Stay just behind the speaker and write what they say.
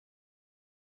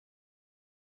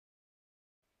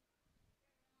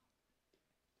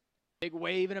Big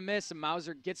wave and a miss, and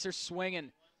Mauser gets her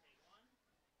swinging.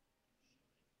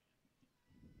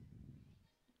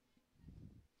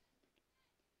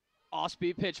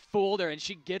 Off-speed pitch fooled her, and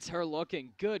she gets her looking.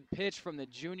 Good pitch from the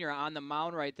junior on the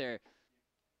mound right there.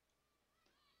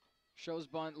 Shows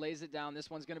bunt, lays it down. This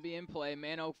one's going to be in play.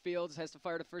 Mano Fields has to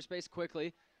fire to first base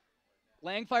quickly.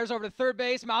 Lang fires over to third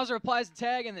base. Mauser applies the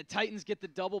tag, and the Titans get the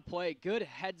double play. Good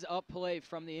heads-up play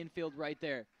from the infield right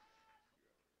there.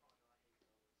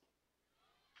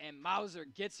 And Mauser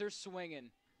gets her swinging.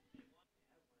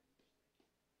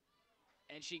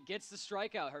 And she gets the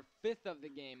strikeout, her 5th of the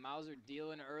game. Mauser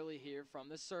dealing early here from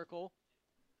the circle.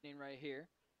 Right here.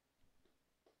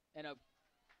 And a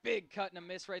big cut and a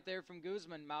miss right there from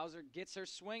Guzman. Mauser gets her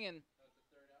swinging.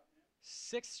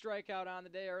 6th strikeout on the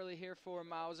day early here for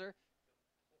Mauser.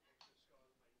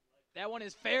 That one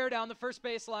is fair down the first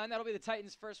base line. That'll be the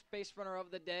Titans' first base runner of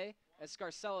the day as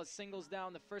Scarcella singles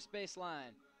down the first base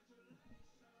line.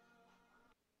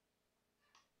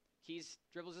 Keys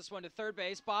dribbles this one to third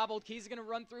base. Bobbled. Keys is going to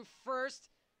run through first.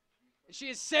 And she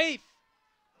is safe.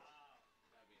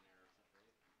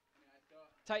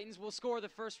 Titans will score the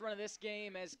first run of this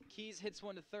game as Keys hits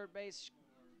one to third base.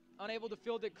 Unable to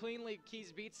field it cleanly.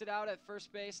 Keys beats it out at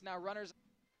first base. Now runners.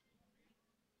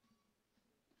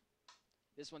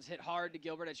 This one's hit hard to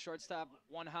Gilbert at shortstop.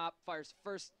 One hop. Fires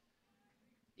first.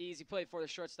 Easy play for the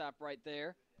shortstop right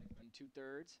there. And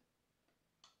 2/3.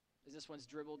 As this one's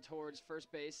dribbled towards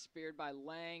first base, speared by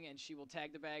Lang, and she will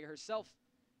tag the bag herself.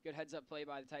 Good heads-up play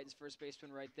by the Titans' first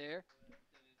baseman right there.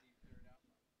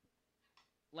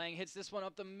 Lang hits this one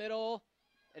up the middle.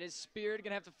 It is speared,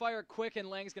 gonna have to fire quick, and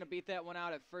Lang's gonna beat that one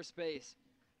out at first base.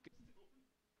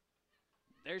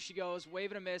 There she goes, wave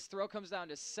and a miss. Throw comes down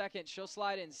to second. She'll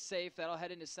slide in safe. That'll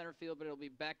head into center field, but it'll be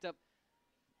backed up.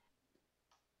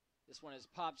 This one is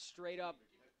popped straight up.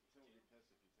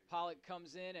 Pollock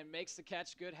comes in and makes the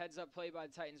catch. Good heads-up play by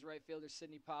the Titans right fielder,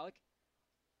 Sydney Pollock.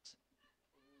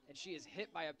 And she is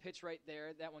hit by a pitch right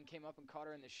there. That one came up and caught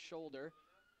her in the shoulder.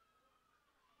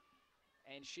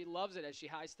 And she loves it as she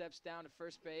high steps down to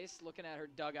first base, looking at her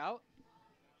dugout.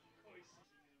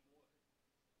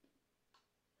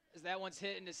 As that one's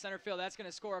hit into center field, that's going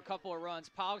to score a couple of runs.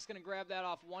 Pollock's going to grab that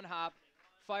off one hop,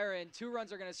 fire in. 2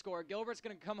 runs are going to score. Gilbert's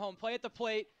going to come home, play at the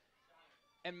plate.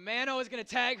 And Mano is going to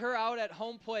tag her out at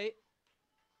home plate.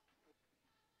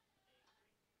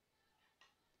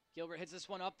 Gilbert hits this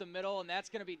one up the middle, and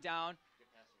that's going to be down.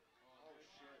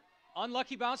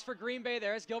 Unlucky bounce for Green Bay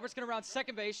there as Gilbert's going to round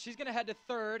second base. She's going to head to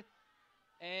third,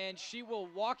 and she will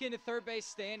walk into third base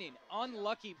standing.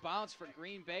 Unlucky bounce for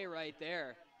Green Bay right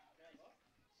there.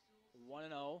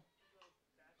 1-0.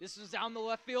 This is down the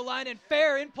left field line, and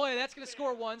fair in play. That's going to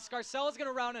score 1. Scarcella's going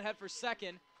to round and head for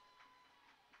second.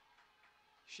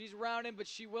 She's rounding, but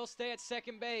she will stay at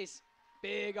second base.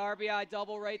 Big RBI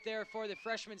double right there for the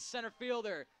freshman center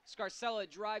fielder. Scarcella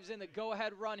drives in the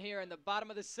go-ahead run here in the bottom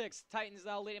of the 6th. Titans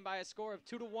now leading by a score of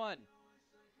 2-1.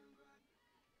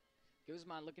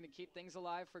 Guzman looking to keep things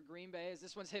alive for Green Bay as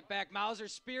this one's hit back. Mauser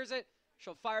spears it.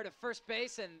 She'll fire to first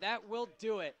base, and that will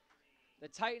do it. The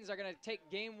Titans are going to take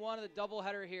game 1 of the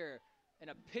doubleheader here in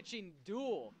a pitching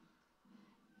duel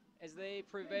as they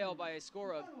prevail by a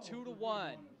score of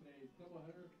 2-1.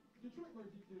 Detroit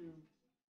Mercy 2.